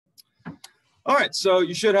All right, so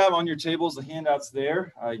you should have on your tables the handouts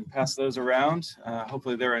there. You can pass those around.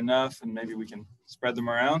 Hopefully they're enough, and maybe we can spread them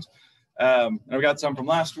around. And I've got some from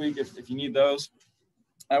last week if you need those.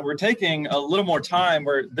 We're taking a little more time.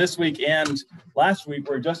 Where this week and last week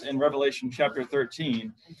we're just in Revelation chapter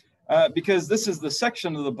 13, because this is the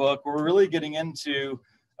section of the book where we're really getting into,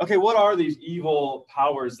 okay, what are these evil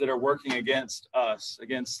powers that are working against us,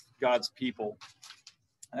 against God's people?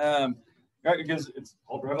 Right, because it's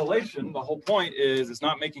called Revelation. The whole point is it's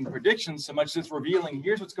not making predictions so much as it's revealing,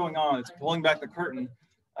 here's what's going on. It's pulling back the curtain,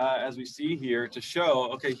 as we see here, to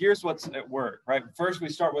show, okay, here's what's at work, right? First, we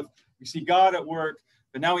start with, we see God at work,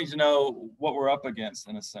 but now we need to know what we're up against,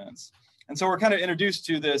 in a sense. And so we're kind of introduced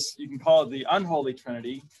to this, you can call it the unholy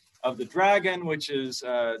trinity of the dragon, which is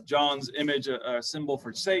John's image, a symbol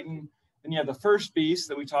for Satan. And you have the first beast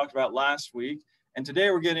that we talked about last week. And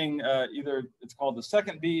today we're getting either, it's called the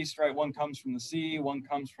second beast, right? One comes from the sea, one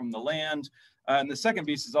comes from the land. And the second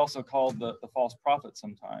beast is also called the false prophet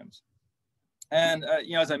sometimes. And,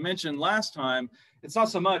 as I mentioned last time, it's not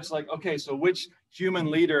so much like, okay, so which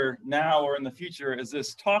human leader now or in the future is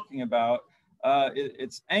this talking about?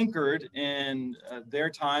 It's anchored in their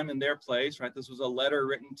time and their place, right? This was a letter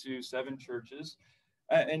written to 7 churches.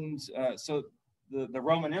 So the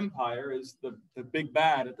Roman Empire is the big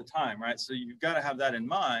bad at the time, right? So you've got to have that in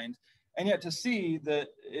mind. And yet to see that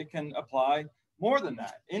it can apply more than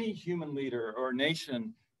that. Any human leader or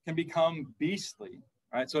nation can become beastly,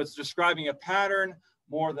 right? So it's describing a pattern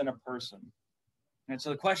more than a person. And so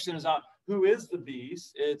the question is not who is the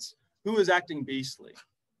beast, it's who is acting beastly,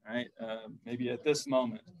 right? Maybe at this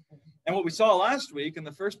moment. And what we saw last week in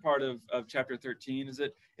the first part of chapter 13 is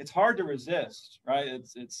that it's hard to resist, right?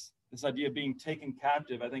 It's this idea of being taken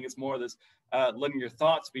captive. I think it's more this letting your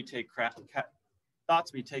thoughts be taken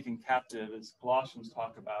captive, as Colossians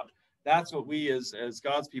talk about. That's what we as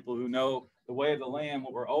God's people who know the way of the Lamb,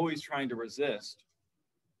 what we're always trying to resist,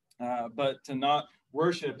 but to not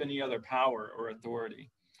worship any other power or authority.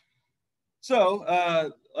 So,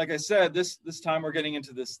 like I said, this time we're getting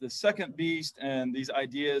into this second beast and these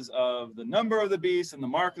ideas of the number of the beast and the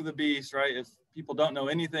mark of the beast, right? If people don't know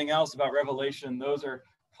anything else about Revelation, those are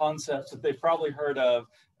concepts that they've probably heard of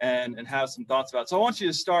and have some thoughts about. So I want you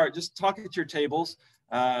to start, just talk at your tables.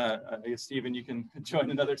 I guess, Stephen, you can join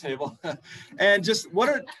another table. And just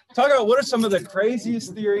talk about what are some of the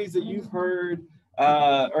craziest theories that you've heard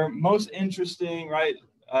or most interesting, right?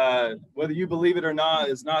 Whether you believe it or not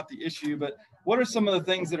is not the issue, but what are some of the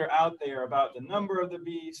things that are out there about the number of the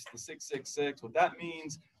beast, the 666, what that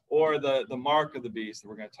means, or the mark of the beast that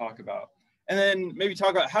we're going to talk about? And then maybe talk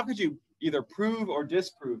about how could you either prove or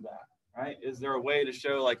disprove that, right? Is there a way to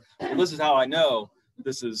show like, well, this is how I know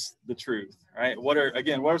this is the truth, right? What are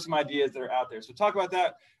some ideas that are out there? So talk about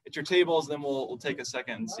that at your tables, then we'll take a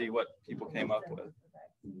second and see what people came up with.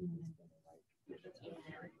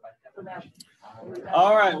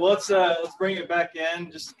 All right, well, let's bring it back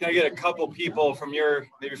in. Just can I get a couple people from your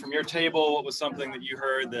table? What was something that you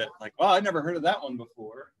heard that like, well, I'd never heard of that one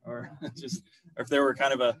before, or if there were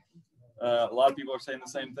kind of a lot of people are saying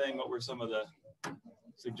the same thing. What were some of the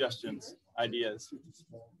suggestions, ideas?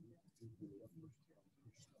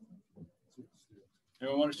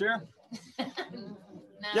 Anyone want to share? No.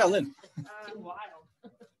 Yeah, Lynn.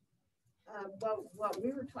 Well, what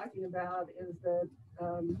we were talking about is that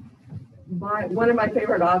one of my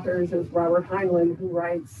favorite authors is Robert Heinlein, who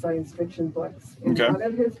writes science fiction books. In one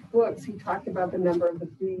of his books, he talked about the number of the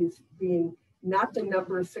beast being not the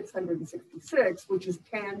number 666, which is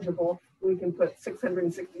tangible. We can put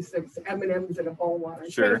 666 M&Ms in a bowl on a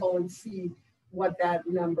table and see what that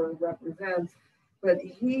number represents. But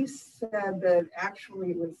he said that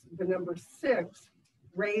actually it was the number 6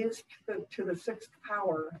 raised to the 6th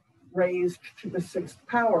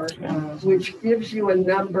power, which gives you a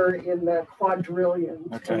number in the quadrillion.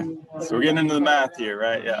 Okay, so we're getting into the math here,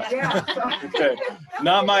 right? Yeah. Okay,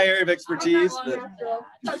 not my area of expertise, but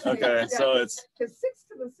okay, so it's... Because 6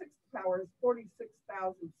 to the 6th power is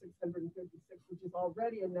 46,656, which is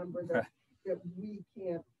already a number that we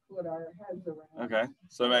can't put our heads around. Okay,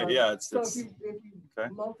 so maybe, yeah, it's... So if you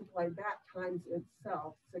multiply that times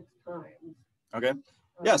itself 6 times. Okay.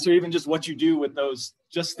 Yeah, so even just what you do with those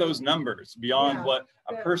numbers beyond what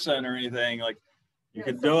a person or anything, like you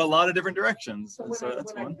could go a lot of different directions. So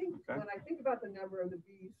that's fun. When I think about the number of the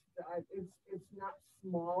beast, it's not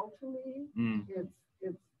small to me.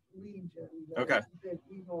 It's legion. That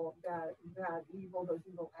evil, those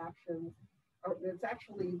evil actions. It's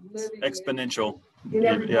actually living exponential in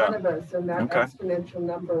every one of us, and that exponential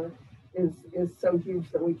number is so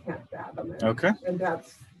huge that we can't fathom it. Okay. And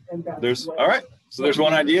that's all right. So there's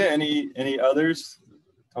one idea. Any others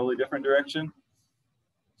totally different direction?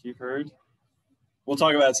 Chief Hurd? We'll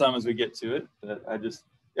talk about some as we get to it, but I just,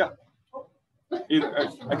 yeah.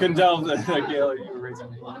 I couldn't tell that Gail, you were raising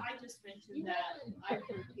your hand. Well, I just mentioned that I've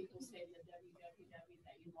heard people say the www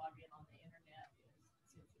that you log in on the internet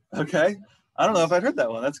is. Okay. I don't know if I'd heard that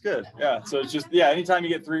one. That's good. Yeah. So it's just, yeah, anytime you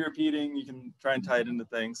get 3 repeating, you can try and tie it into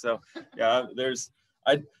things. So yeah,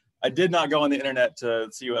 I did not go on the internet to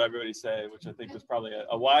see what everybody say, which I think was probably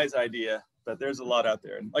a wise idea, but there's a lot out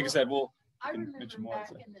there. And like I said, I remember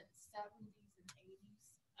back in the 70s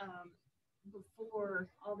and 80s, before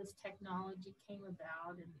all this technology came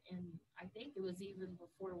about, and I think it was even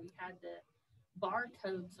before we had the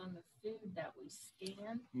barcodes on the food that we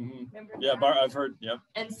scanned. Mm-hmm. Remember? Yeah, I've heard. Yep.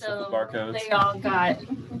 And so barcodes. They all got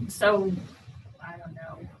so, I don't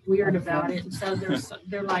know, weird about it. And so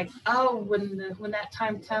they're like, oh, when that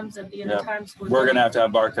time comes at the end of times, we're gonna have to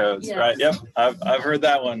have barcodes, yes. Right? Yep. I've heard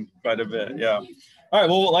that one quite a bit. Yeah. All right.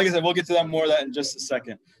 Well, like I said, we'll get to that more of that in just a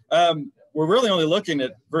second. We're really only looking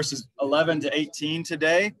at verses 11 to 18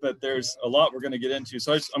 today, but there's a lot we're going to get into.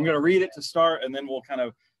 So I'm going to read it to start, and then we'll kind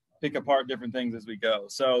of pick apart different things as we go.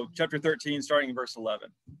 So chapter 13, starting in verse 11.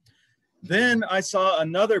 Then I saw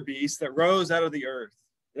another beast that rose out of the earth.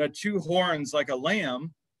 It had 2 horns like a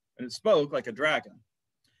lamb, and it spoke like a dragon.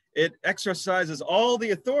 It exercises all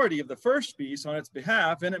the authority of the first beast on its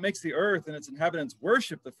behalf, and it makes the earth and its inhabitants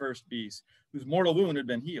worship the first beast, whose mortal wound had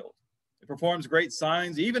been healed. It performs great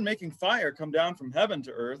signs, even making fire come down from heaven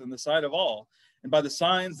to earth in the sight of all. And by the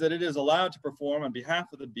signs that it is allowed to perform on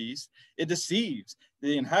behalf of the beast, it deceives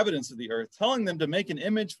the inhabitants of the earth, telling them to make an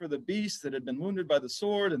image for the beast that had been wounded by the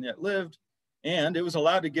sword and yet lived. And it was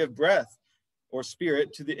allowed to give breath or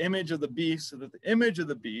spirit to the image of the beast, so that the image of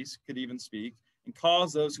the beast could even speak and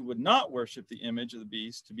cause those who would not worship the image of the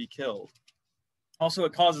beast to be killed. Also,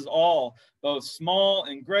 it causes all, both small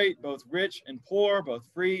and great, both rich and poor, both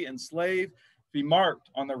free and slave, to be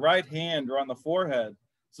marked on the right hand or on the forehead,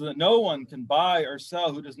 so that no one can buy or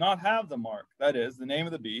sell who does not have the mark, that is, the name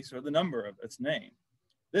of the beast or the number of its name.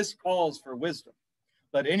 This calls for wisdom.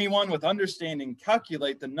 Let anyone with understanding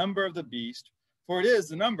calculate the number of the beast, for it is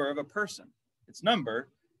the number of a person. Its number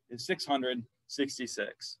is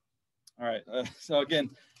 666. All right, so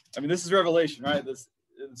again, I mean, this is Revelation, right? The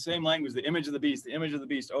same language, the image of the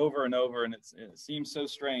beast over and over, and it seems so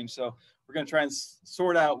strange. So we're going to try and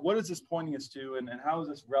sort out what is this pointing us to, and how is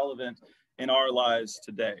this relevant in our lives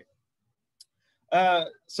today.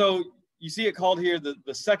 So you see it called here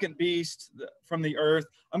the second beast from the earth.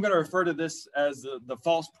 I'm going to refer to this as the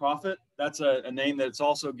false prophet. That's a name that it's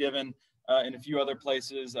also given in a few other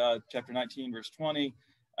places, chapter 19, verse 20,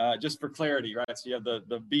 just for clarity, right? So you have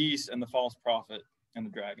the beast and the false prophet and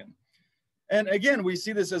the dragon. And again, we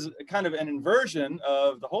see this as kind of an inversion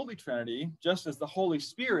of the Holy Trinity, just as the Holy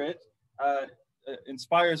Spirit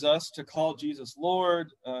inspires us to call Jesus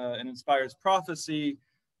Lord and inspires prophecy.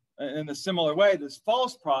 In a similar way, this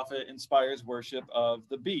false prophet inspires worship of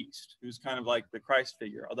the beast, who's kind of like the Christ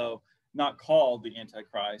figure, although not called the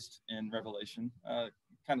Antichrist in Revelation,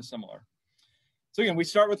 kind of similar. So again, we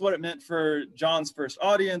start with what it meant for John's first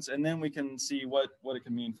audience, and then we can see what it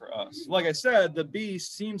can mean for us. Like I said, the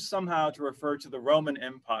beast seems somehow to refer to the Roman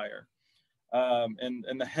Empire.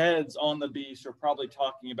 And the heads on the beast are probably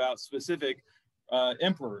talking about specific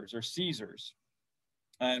emperors or Caesars.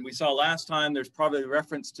 And we saw last time there's probably a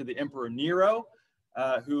reference to the Emperor Nero,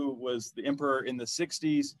 who was the emperor in the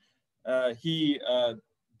 60s. He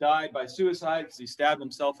died by suicide because he stabbed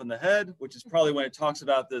himself in the head, which is probably when it talks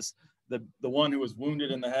about this, the one who was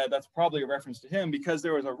wounded in the head. That's probably a reference to him, because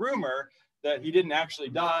there was a rumor that he didn't actually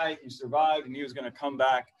die, he survived, and he was going to come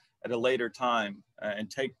back at a later time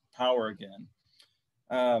and take power again.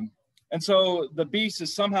 And so the beast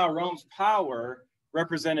is somehow Rome's power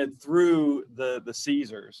represented through the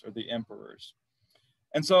Caesars or the emperors.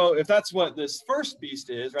 And so if that's what this first beast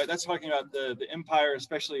is, right, that's talking about the empire,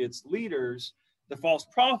 especially its leaders. The false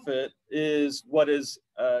prophet is what is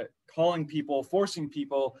calling people, forcing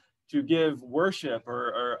people to give worship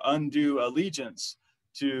or undue allegiance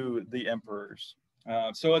to the emperors.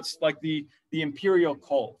 So it's like the imperial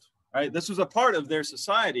cult, right? This was a part of their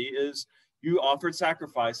society, is you offered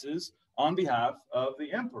sacrifices on behalf of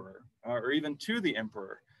the emperor or even to the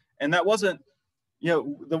emperor. And that wasn't,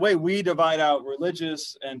 the way we divide out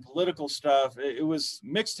religious and political stuff, it was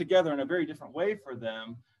mixed together in a very different way for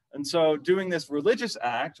them. And so doing this religious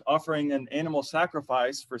act, offering an animal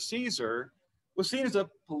sacrifice for Caesar, was seen as a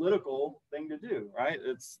political thing to do, right?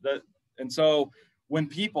 And so when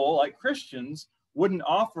people like Christians wouldn't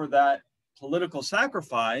offer that political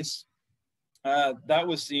sacrifice, that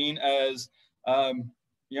was seen as,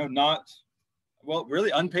 not well,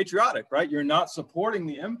 really unpatriotic, right? You're not supporting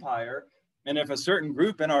the empire. And if a certain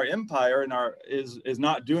group in our empire is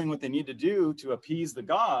not doing what they need to do to appease the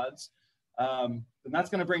gods, then that's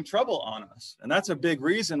going to bring trouble on us. And that's a big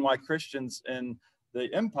reason why Christians in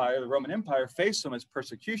the empire, the Roman Empire, faced so much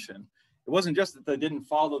persecution. It wasn't just that they didn't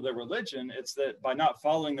follow the religion, it's that by not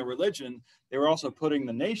following the religion, they were also putting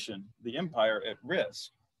the nation, the empire, at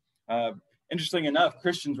risk. Interesting enough,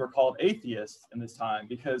 Christians were called atheists in this time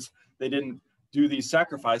because they didn't do these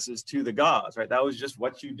sacrifices to the gods, right? That was just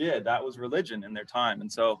what you did. That was religion in their time.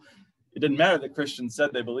 And so it didn't matter that Christians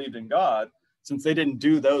said they believed in God. Since they didn't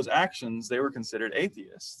do those actions, they were considered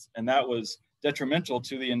atheists. And that was detrimental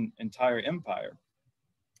to the entire empire.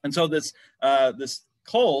 And so this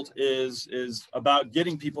cult is about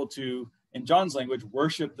getting people to, in John's language,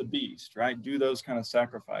 worship the beast, right? Do those kind of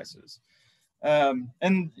sacrifices.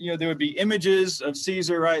 And, you know, there would be images of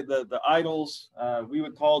Caesar, right? The idols, we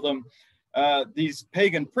would call them. These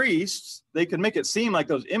pagan priests, they could make it seem like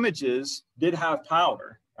those images did have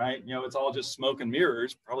power, right? You know, it's all just smoke and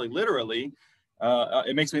mirrors, probably literally.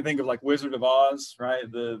 It makes me think of like Wizard of Oz,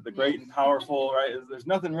 right? The great and powerful, right? There's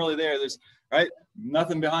nothing really there. There's, right?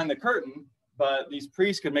 Nothing behind the curtain, but these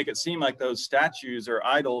priests could make it seem like those statues or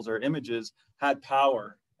idols or images had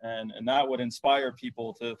power. And that would inspire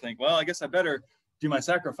people to think, well, I guess I better do my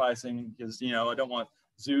sacrificing because, you know, I don't want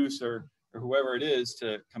Zeus or whoever it is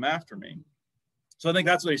to come after me. So I think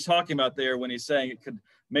that's what he's talking about there when he's saying it could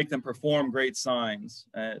make them perform great signs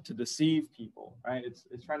to deceive people, right?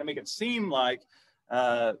 It's trying to make it seem like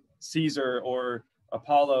Caesar or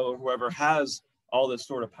Apollo or whoever has all this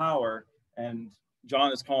sort of power. And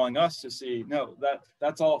John is calling us to see, no,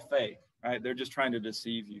 that's all fake, right? They're just trying to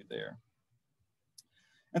deceive you there.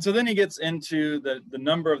 And so then he gets into the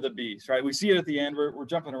number of the beast, right? We see it at the end. We're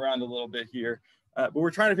jumping around a little bit here, but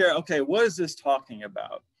we're trying to figure out, okay, what is this talking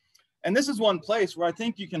about? And this is one place where I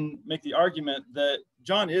think you can make the argument that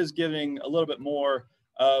John is giving a little bit more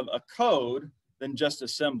of a code than just a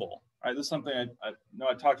symbol, right? This is something I know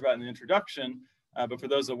I talked about in the introduction, but for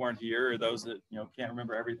those that weren't here or those that, you know, can't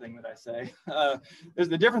remember everything that I say, there's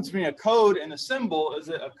the difference between a code and a symbol is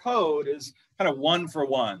that a code is kind of one for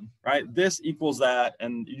one, right? This equals that,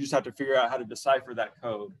 and you just have to figure out how to decipher that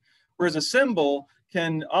code. Whereas a symbol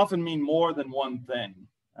can often mean more than one thing.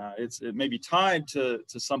 It may be tied to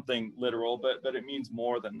something literal, but it means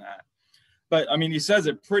more than that. But I mean, he says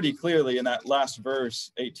it pretty clearly in that last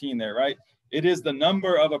verse 18 there, right? It is the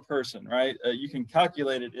number of a person, right? You can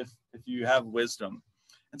calculate it if you have wisdom.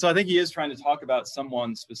 And so I think he is trying to talk about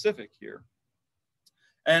someone specific here.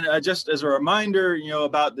 And just as a reminder, you know,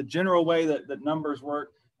 about the general way that numbers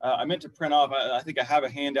work, I meant to print off, I think I have a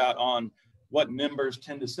handout on what numbers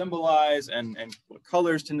tend to symbolize and what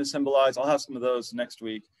colors tend to symbolize. I'll have some of those next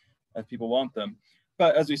week if people want them.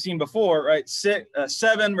 But as we've seen before, right,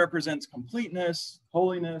 7 represents completeness,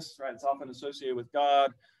 holiness, right? It's often associated with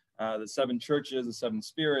God, the 7 churches, the 7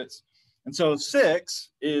 spirits. And so 6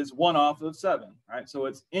 is one off of 7, right? So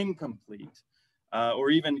it's incomplete or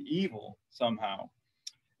even evil somehow.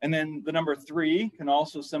 And then the number 3 can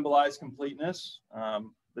also symbolize completeness,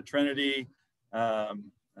 the Trinity,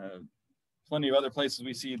 plenty of other places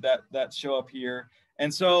we see that show up here.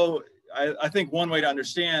 And so I think one way to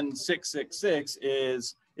understand 666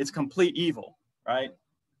 is it's complete evil, right?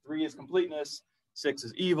 3 is completeness, 6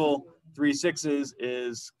 is evil, 3 6s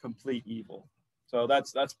is complete evil. So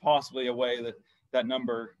that's possibly a way that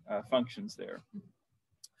number functions there.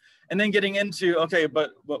 And then getting into, okay,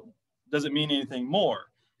 but does it mean anything more?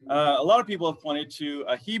 A lot of people have pointed to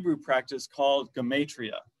a Hebrew practice called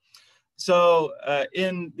gematria. So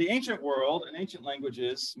in the ancient world, in ancient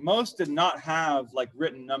languages, most did not have like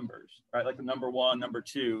written numbers, right? Like the number 1, number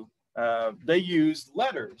 2. They used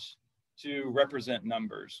letters to represent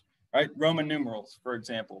numbers, right? Roman numerals, for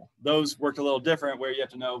example. Those worked a little different where you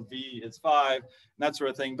have to know V is 5, and that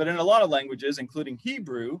sort of thing. But in a lot of languages, including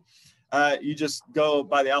Hebrew, you just go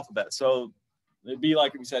by the alphabet. So it'd be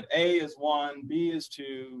like we said, A is 1, B is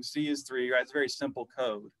 2, C is 3, right? It's a very simple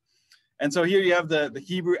code. And so here you have the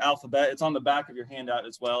Hebrew alphabet. It's on the back of your handout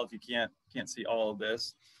as well if you can't see all of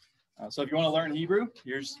this. So if you want to learn Hebrew,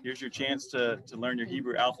 here's your chance to learn your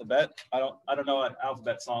Hebrew alphabet. I don't know an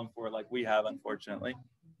alphabet song for it like we have, unfortunately.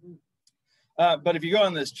 But if you go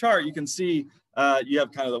on this chart, you can see you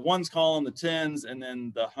have kind of the ones column, the tens, and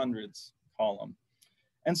then the hundreds column.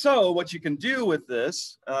 And so what you can do with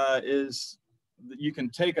this is you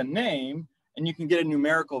can take a name and you can get a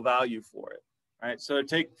numerical value for it. Right, so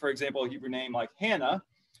take, for example, a Hebrew name like Hannah.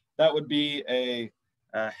 That would be a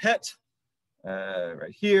het right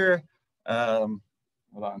here. Hold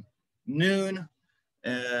on, noon,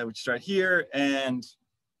 which is right here, and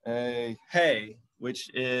a hey, which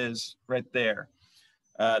is right there.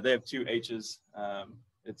 They have two H's.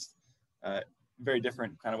 It's a very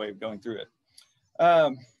different kind of way of going through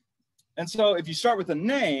it. And so if you start with a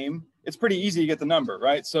name, it's pretty easy to get the number,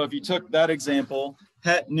 right? So if you took that example,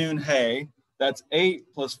 het, noon, hey, that's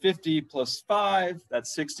 8 plus 50 plus 5,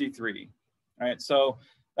 that's 63. All right, so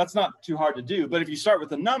that's not too hard to do. But if you start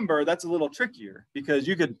with a number, that's a little trickier because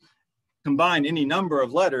you could combine any number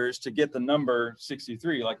of letters to get the number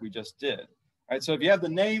 63 like we just did. All right, so if you have the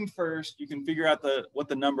name first, you can figure out what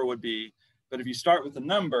the number would be. But if you start with the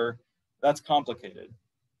number, that's complicated.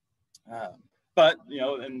 But,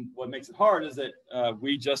 and what makes it hard is that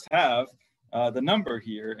we just have the number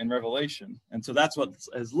here in Revelation. And so that's what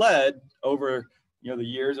has led over, the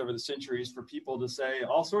years, over the centuries, for people to say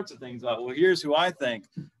all sorts of things about, well, here's who I think.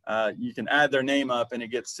 You can add their name up and it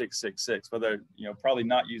gets 666, but they're, probably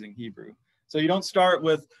not using Hebrew. So you don't start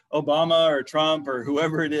with Obama or Trump or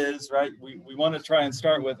whoever it is, right? We want to try and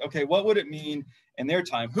start with, okay, what would it mean in their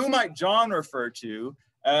time? Who might John refer to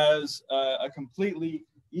as a completely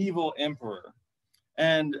evil emperor?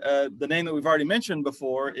 And the name that we've already mentioned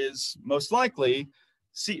before is most likely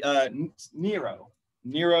Nero.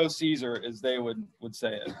 Nero Caesar, as they would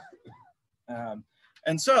say it. And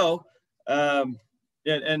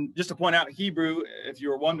just to point out, Hebrew, if you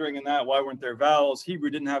were wondering in that, why weren't there vowels? Hebrew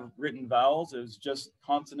didn't have written vowels. It was just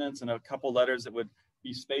consonants and a couple letters that would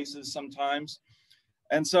be spaces sometimes.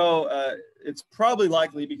 And so it's probably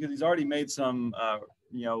likely because he's already made some,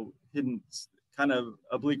 hidden kind of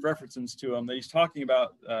oblique references to him that he's talking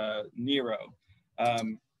about Nero.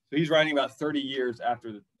 So he's writing about 30 years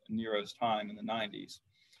after Nero's time in the 90s.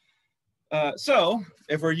 So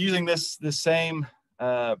if we're using this same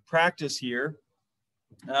practice here,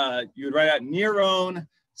 you would write out Neron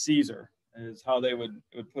Caesar is how they would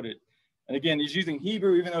put it. And again, he's using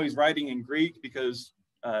Hebrew, even though he's writing in Greek, because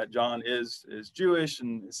John is Jewish,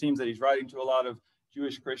 and it seems that he's writing to a lot of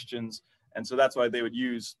Jewish Christians. And so that's why they would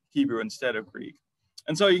use Hebrew instead of Greek.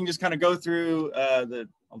 And so you can just kind of go through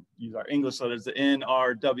I'll use our English letters, the N,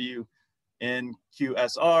 R, W, N, Q,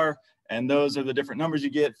 S, R. And those are the different numbers you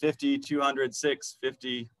get: 50, 200, 6,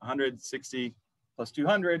 50, 100, 60 plus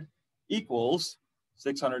 200 equals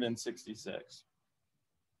 666.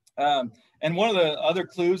 And one of the other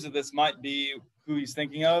clues that this might be who he's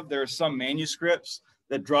thinking of, there are some manuscripts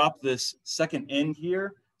that drop this second N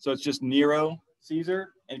here. So it's just Nero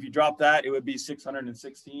Caesar. And if you drop that, it would be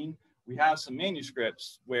 616. We have some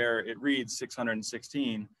manuscripts where it reads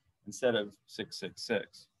 616 instead of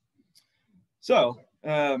 666. So,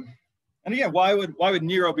 and again, why would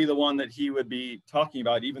Nero be the one that he would be talking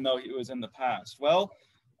about, even though it was in the past? Well,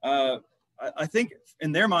 I think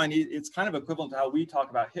in their mind, it's kind of equivalent to how we talk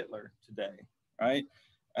about Hitler today, right?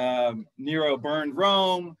 Nero burned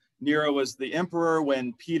Rome. Nero was the emperor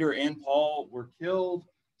when Peter and Paul were killed.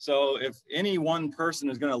 So if any one person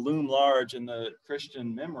is going to loom large in the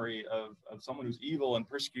Christian memory of someone who's evil and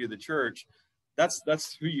persecuted the church,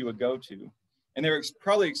 that's who you would go to. And they're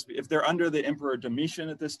probably, if they're under the Emperor Domitian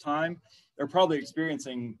at this time, they're probably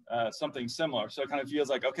experiencing something similar. So it kind of feels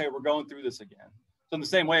like, okay, we're going through this again. So in the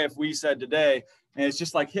same way, if we said today, and it's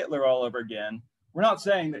just like Hitler all over again, we're not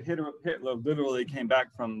saying that Hitler literally came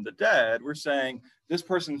back from the dead. We're saying this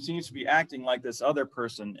person seems to be acting like this other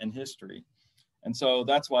person in history. And so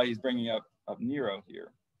that's why he's bringing up Nero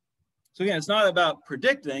here. So again, it's not about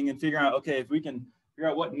predicting and figuring out, okay, if we can figure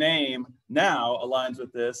out what name now aligns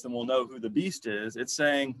with this, then we'll know who the beast is. It's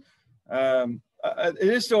saying, it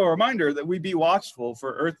is still a reminder that we be watchful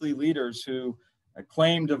for earthly leaders who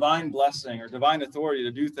claim divine blessing or divine authority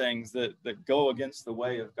to do things that go against the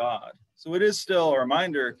way of God. So it is still a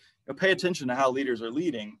reminder, pay attention to how leaders are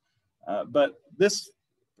leading. But this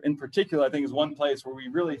in particular, I think, is one place where we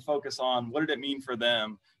really focus on what did it mean for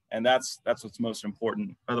them, and that's what's most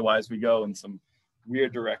important. Otherwise, we go in some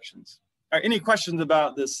weird directions. All right, any questions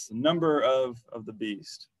about this number of the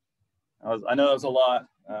beast? I know that was a lot.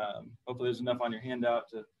 Hopefully, there's enough on your handout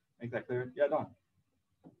to make that clear. Yeah, Don.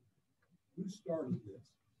 Who started this?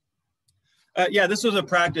 Yeah, this was a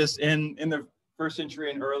practice in the first century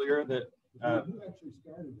and earlier that. Who actually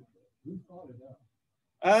started it? Who thought it up?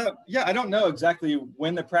 Yeah, I don't know exactly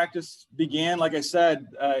when the practice began. Like I said,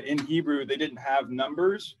 in Hebrew, they didn't have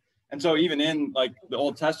numbers. And so even in like the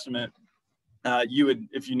Old Testament, you would,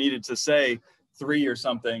 if you needed to say 3 or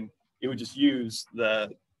something, it would just use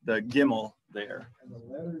the gimel there. And the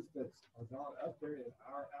letters that are not up there in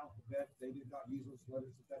our alphabet, they did not use those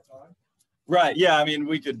letters at that time? Right, yeah, I mean,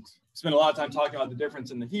 we could spend a lot of time talking about the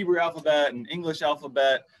difference in the Hebrew alphabet and English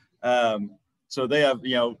alphabet. So they have,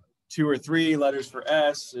 2 or 3 letters for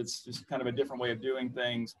S. It's just kind of a different way of doing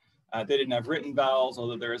things. They didn't have written vowels,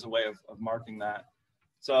 although there is a way of marking that.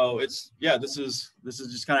 So it's, yeah, this is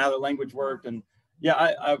just kind of how the language worked. And yeah,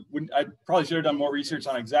 I probably should have done more research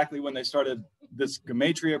on exactly when they started this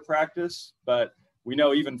gematria practice, but we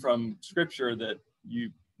know even from scripture that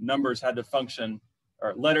numbers had to function,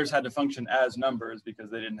 or letters had to function as numbers because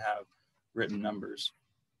they didn't have written numbers.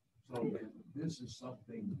 So this is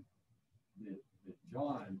something that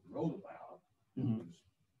John wrote about. Mm-hmm.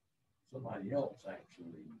 Somebody else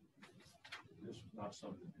actually. This is not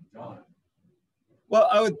something that John.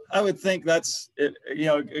 Well, I would think that's it. You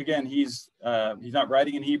know, again, he's not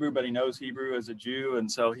writing in Hebrew, but he knows Hebrew as a Jew, and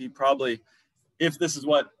so he probably, if this is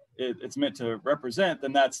what it's meant to represent,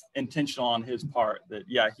 then that's intentional on his part. That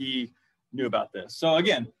yeah, he knew about this. So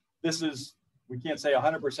again, we can't say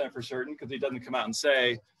 100% for certain because he doesn't come out and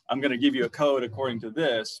say, I'm going to give you a code according to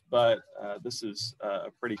this, but this is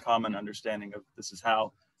a pretty common understanding of this is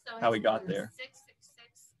how he got there.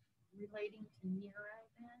 666 relating to Nero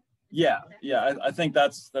then? Yeah, I think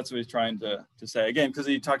that's what he's trying to say. Again, because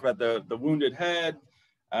he talked about the wounded head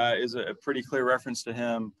is a pretty clear reference to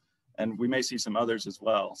him, and we may see some others as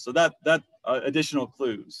well. So that additional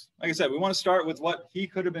clues. Like I said, we want to start with what he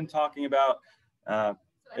could have been talking about.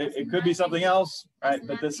 It could be something else, right?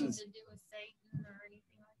 But this is.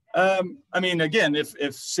 I mean, again,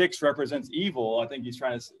 if 6 represents evil, I think he's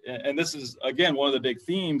trying to, and this is, again, one of the big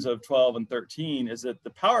themes of 12 and 13 is that the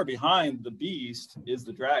power behind the beast is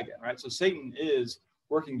the dragon, right? So Satan is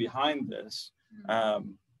working behind this.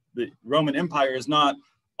 The Roman Empire is not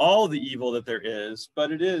all the evil that there is,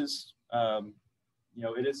 but it is,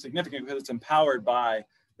 it is significant because it's empowered by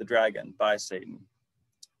the dragon, by Satan.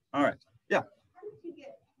 All right. Yeah. How did you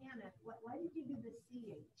get Hannah? Why did you do the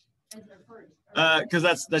CH as a first? Because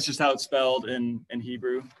that's just how it's spelled in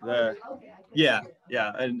Hebrew. Yeah,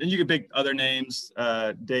 and you could pick other names.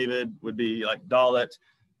 David would be like Dalet,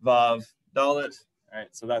 Vav, Dalet. All right,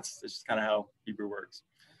 so that's just kind of how Hebrew works.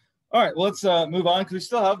 All right, well, let's move on because we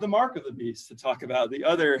still have the mark of the beast to talk about, the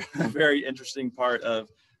other very interesting part of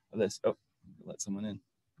this. Oh, let someone in.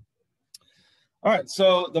 All right,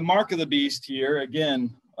 so the mark of the beast here,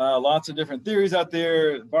 again, lots of different theories out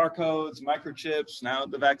there, barcodes, microchips, now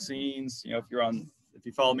the vaccines. You know, if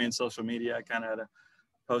you follow me in social media, I kind of had a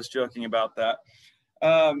post joking about that.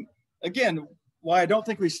 Again, why I don't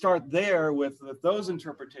think we start there with those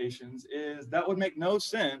interpretations is that would make no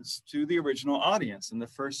sense to the original audience in the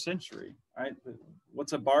first century, right?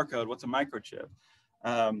 What's a barcode? What's a microchip?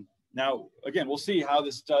 Now, again, we'll see how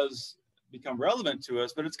this does become relevant to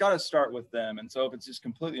us, but it's got to start with them. And so if it's just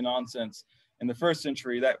completely nonsense in the first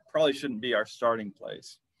century, that probably shouldn't be our starting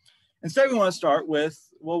place. Instead, we want to start with,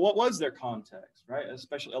 well, what was their context, right?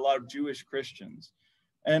 Especially a lot of Jewish Christians.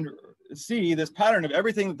 And see this pattern of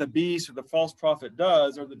everything that the beast or the false prophet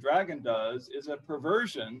does or the dragon does is a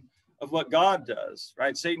perversion of what God does,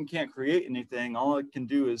 right? Satan can't create anything. All it can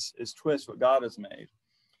do is twist what God has made.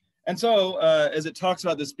 And so as it talks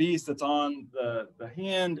about this beast that's on the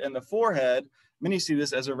hand and the forehead, many see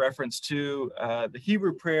this as a reference to the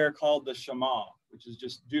Hebrew prayer called the Shema, which is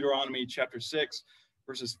just Deuteronomy chapter 6,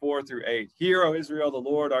 verses 4 through 8. Hear, O Israel, the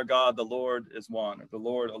Lord our God, the Lord is one, or the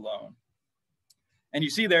Lord alone. And you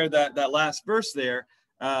see there that last verse there,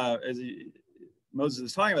 Moses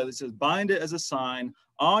is talking about, it says, bind it as a sign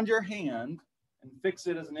on your hand and fix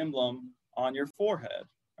it as an emblem on your forehead,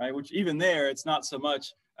 right? Which even there, it's not so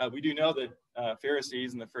much, we do know that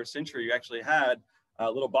Pharisees in the first century actually had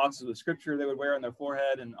little boxes of scripture they would wear on their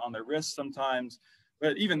forehead and on their wrists sometimes.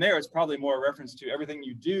 But even there, it's probably more a reference to everything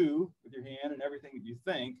you do with your hand and everything that you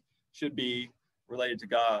think should be related to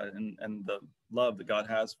God and the love that God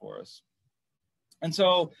has for us. And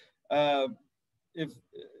so the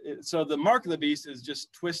mark of the beast is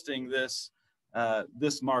just twisting this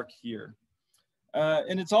mark here.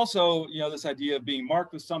 And it's also, this idea of being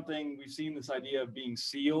marked with something. We've seen this idea of being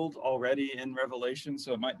sealed already in Revelation,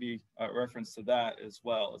 so it might be a reference to that as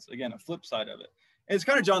well. It's, again, a flip side of it. And it's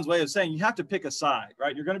kind of John's way of saying you have to pick a side,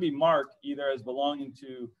 right? You're going to be marked either as belonging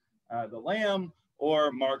to the Lamb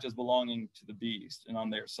or marked as belonging to the beast and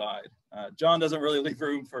on their side. John doesn't really leave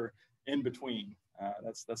room for in between.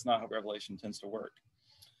 That's not how Revelation tends to work.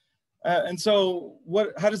 And so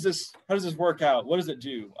how does this work out? What does it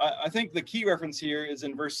do? I think the key reference here is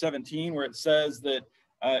in verse 17, where it says that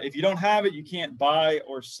if you don't have it, you can't buy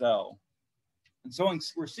or sell. And so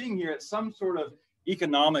we're seeing here it's some sort of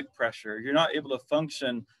economic pressure. You're not able to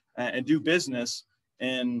function and do business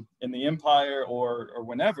in the empire or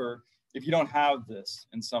whenever if you don't have this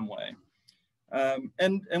in some way.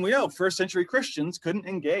 And we know first century Christians couldn't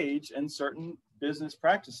engage in certain business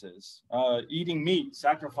practices. Eating meat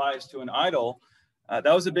sacrificed to an idol, that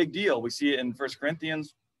was a big deal. We see it in 1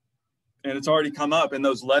 Corinthians And it's already come up in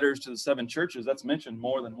those letters to the 7 churches. That's mentioned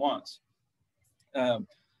more than once. And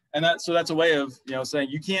so that's a way of, saying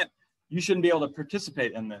you shouldn't be able to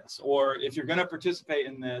participate in this. Or if you're going to participate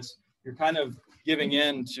in this, you're kind of giving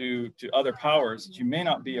in to other powers that you may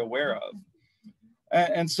not be aware of.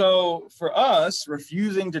 And so for us,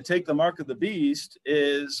 refusing to take the mark of the beast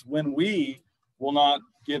is when we will not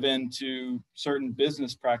give in to certain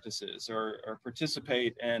business practices or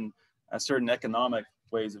participate in certain economic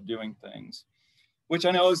ways of doing things, which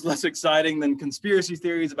I know is less exciting than conspiracy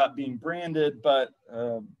theories about being branded, but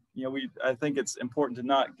I think it's important to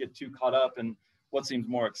not get too caught up in what seems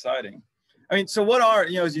more exciting. I mean, so what are,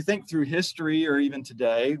 as you think through history or even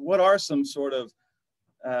today, what are some sort of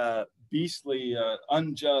beastly,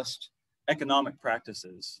 unjust economic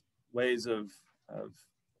practices, ways of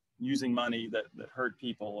using money that hurt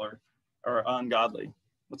people or are ungodly?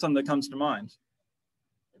 What's something that comes to mind?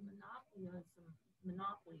 The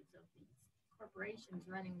monopolies of these corporations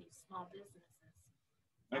running these small businesses.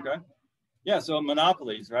 Okay. Yeah, so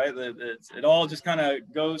monopolies, right? It all just kind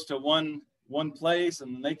of goes to one place,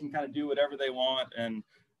 and they can kind of do whatever they want, and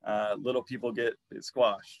little people get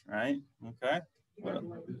squashed, right? Okay.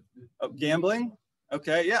 Gambling.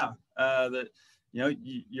 Okay, yeah.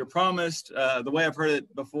 You're promised. The way I've heard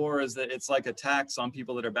it before is that it's like a tax on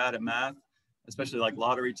people that are bad at math, especially like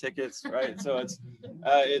lottery tickets, right? So it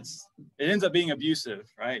ends up being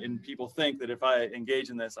abusive, right? And people think that if I engage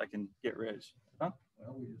in this, I can get rich. Huh?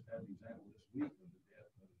 Well, we just had an example this week of the death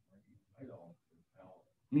of Bernie Madoff, how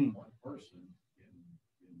one person can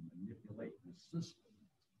manipulate the system.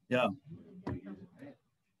 Yeah.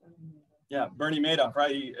 Yeah, Bernie Madoff,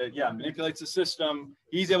 right? He manipulates the system.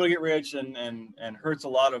 He's able to get rich and hurts a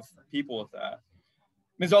lot of people with that.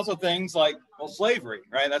 There's also things like, slavery,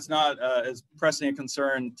 right? That's not as pressing a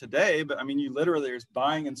concern today, but I mean, you literally are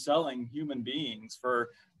buying and selling human beings for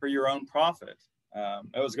your own profit. That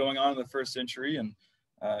was going on in the first century, and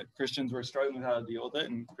Christians were struggling with how to deal with it,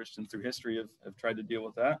 and Christians through history have tried to deal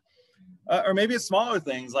with that. Or maybe it's smaller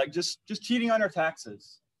things like just cheating on our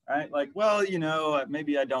taxes. Right? Like,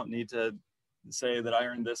 maybe I don't need to say that I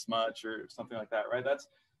earned this much or something like that, right? That's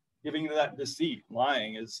giving that deceit.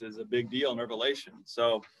 Lying is a big deal in Revelation.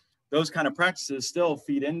 So those kind of practices still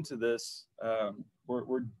feed into this.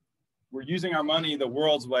 We're using our money the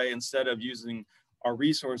world's way instead of using our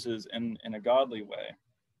resources in a godly way.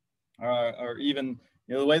 Or even,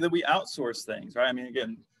 the way that we outsource things, right? I mean,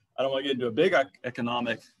 again, I don't want to get into a big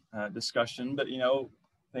economic discussion, but,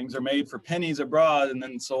 things are made for pennies abroad and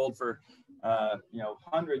then sold for,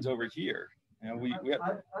 hundreds over here. I don't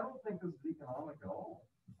think this is economic at all.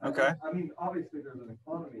 Okay. I mean, obviously there's an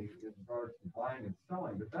economy in regards to buying and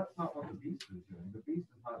selling, but that's not what the beast is doing. The beast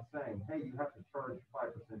is not saying, hey, you have to charge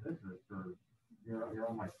 5% interest or you're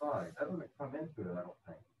on my side. That doesn't come into it, I don't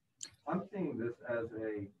think. I'm seeing this as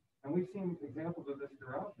and we've seen examples of this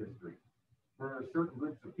throughout history, where certain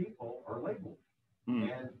groups of people are labeled.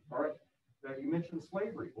 And you mentioned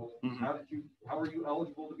slavery. Well, how are you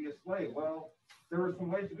eligible to be a slave? Well, there were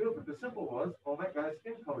some ways to do it, but the simple was, that guy's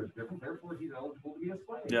skin color is different, therefore he's eligible to be a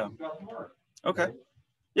slave. Yeah. He's got the mark. Okay.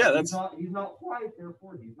 Yeah, he's not white,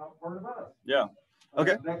 therefore he's not part of us. Yeah.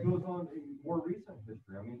 Okay. That goes on in more recent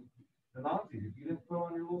history. I mean, the Nazis, if you didn't put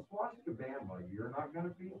on your little swastika band, you're not going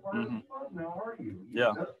to be part of the club now, are you?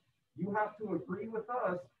 You have to agree with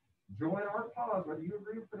us, join our cause, whether you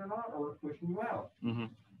agree with it or not, or we're pushing you out.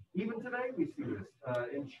 Even today, we see this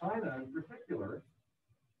in China in particular.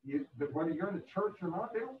 Whether you're in the church or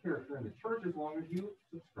not, they don't care if you're in the church as long as you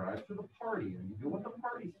subscribe to the party and you do what the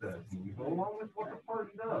party says and you go along with what the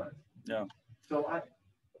party does. Yeah. So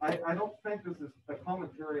I don't think this is a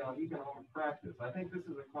commentary on economic practice. I think this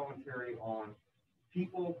is a commentary on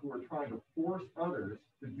people who are trying to force others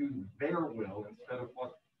to do their will instead of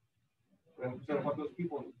what those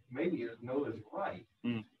people maybe know is right.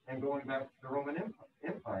 And going back to the Roman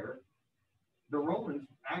Empire, the Romans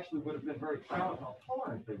actually would have been very proud of how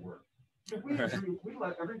tolerant they were. We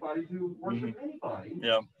let everybody do worship anybody,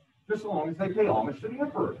 just as long as they pay homage to the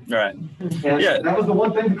emperor. Right. And that was the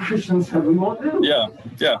one thing the Christians said we won't do.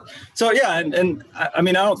 Yeah. So and I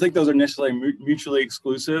mean, I don't think those are necessarily mutually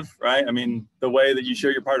exclusive, right? I mean, the way that you show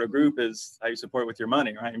you're part of a group is how you support with your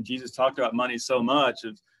money, right? And Jesus talked about money so much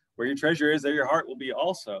of where your treasure is, there your heart will be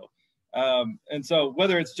also. And so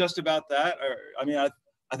whether it's just about that, or I mean,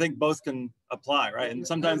 I think both can apply, right? And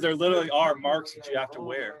sometimes there literally are marks that you have to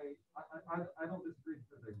wear. I don't disagree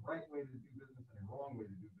that there's a right way to do business and a wrong way to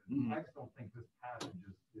do business. I just don't think this passage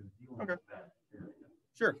is dealing with that area.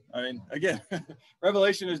 Sure. I mean, again,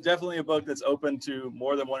 Revelation is definitely a book that's open to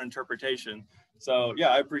more than one interpretation. So yeah,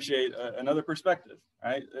 I appreciate another perspective,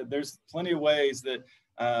 right? There's plenty of ways that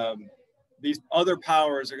these other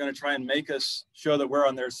powers are going to try and make us show that we're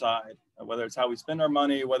on their side, whether it's how we spend our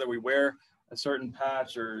money, whether we wear a certain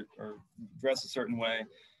patch or dress a certain way.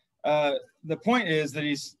 The point is that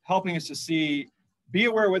he's helping us to see, be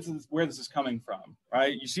aware with where this is coming from,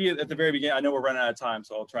 right? You see it at the very beginning. I know we're running out of time,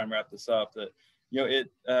 so I'll try and wrap this up. That, you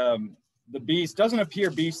know, the beast doesn't appear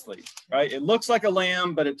beastly, right? It looks like a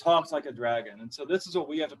lamb, but it talks like a dragon. And so this is what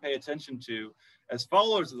we have to pay attention to as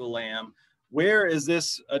followers of the Lamb. Where is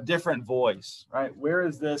this a different voice, right? Where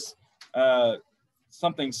is this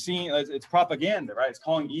something seen? It's propaganda, right? It's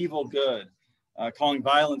calling evil good, calling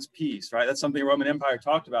violence peace, right? That's something the Roman Empire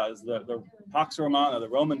talked about, is the Pax Romana, the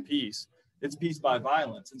Roman peace. It's peace by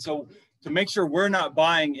violence. And so to make sure we're not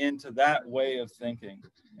buying into that way of thinking,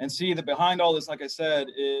 and see that behind all this, like I said,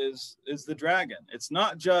 is the dragon. It's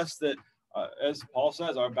not just that, as Paul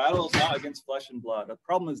says, our battle is not against flesh and blood. The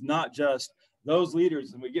problem is not just those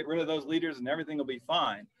leaders, and we get rid of those leaders and everything will be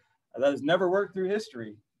fine. That has never worked through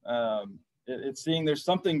history. It's seeing there's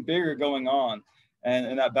something bigger going on,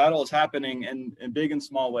 and that battle is happening in big and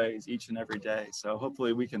small ways each and every day. So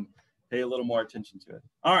hopefully we can pay a little more attention to it.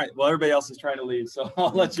 All right, well, everybody else is trying to leave, so I'll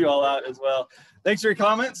let you all out as well. Thanks for your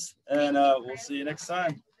comments, and we'll see you next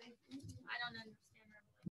time.